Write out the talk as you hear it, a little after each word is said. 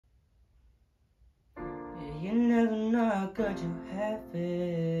could you have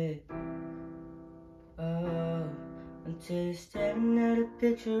it? Oh, until you're staring at a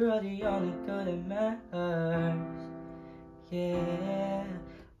picture of the only good that matters. Yeah,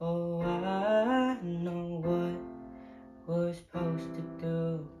 oh, I know what we're supposed to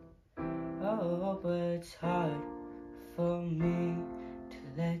do. Oh, but it's hard for me to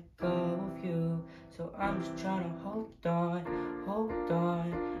let go of you. So I'm just trying to hold on, hold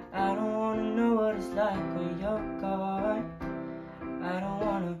on. I don't wanna know what it's like when you're gone. I don't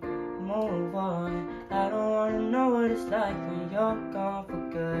wanna move on. I don't wanna know what it's like when you're gone for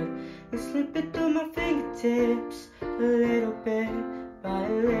good. It's slipping through my fingertips a little bit by a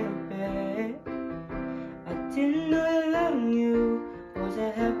little bit. I didn't know that loving you was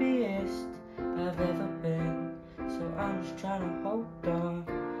the happiest I've ever been. So I'm just trying to hold on.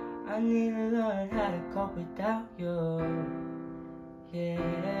 I need to learn how to cope without you.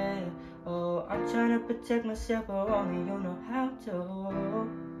 Yeah, oh, I'm trying to protect myself, but only you know how to.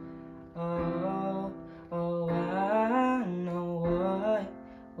 Oh, oh, I know what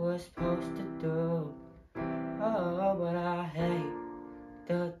we're supposed to do. Oh, but I hate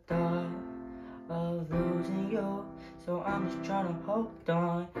the thought of losing you. So I'm just trying to hold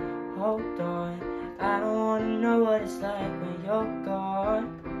on, hold on. I don't wanna know what it's like when you're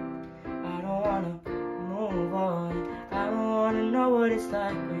gone. I don't wanna move on. I don't wanna know what it's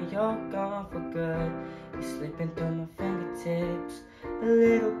like when you're gone for good. You're slipping through my fingertips a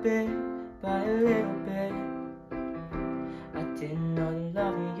little bit by a little bit. I didn't know that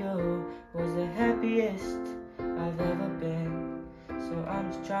loving you was the happiest I've ever been. So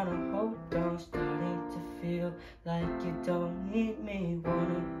I'm just trying to hold on, starting to feel like you don't need me.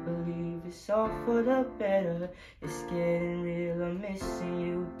 Wanna believe it's all for the better. It's getting real, I'm missing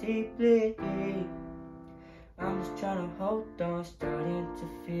you deeply. I'm just trying to hold on, starting to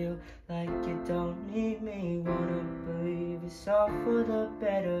feel like you don't need me. Wanna believe it's all for the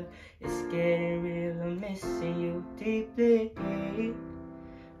better. It's getting real, I'm missing you deeply.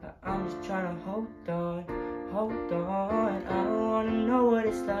 I'm just trying to hold on, hold on. I don't wanna know what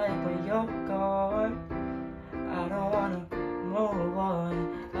it's like when you're gone. I don't wanna move on.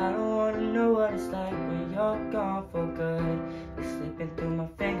 I don't wanna know what it's like when you're gone for good. You're slipping through my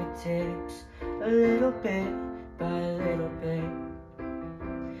fingertips a little bit by a little bit.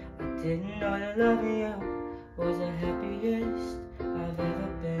 I didn't know that loving you was the happiest I've ever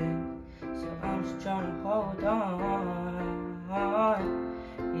been. So I'm just trying to hold on.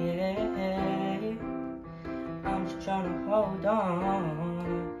 Yeah, I'm just trying to hold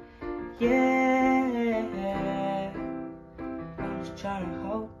on. Yeah, I'm just trying to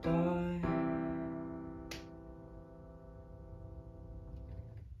hold on.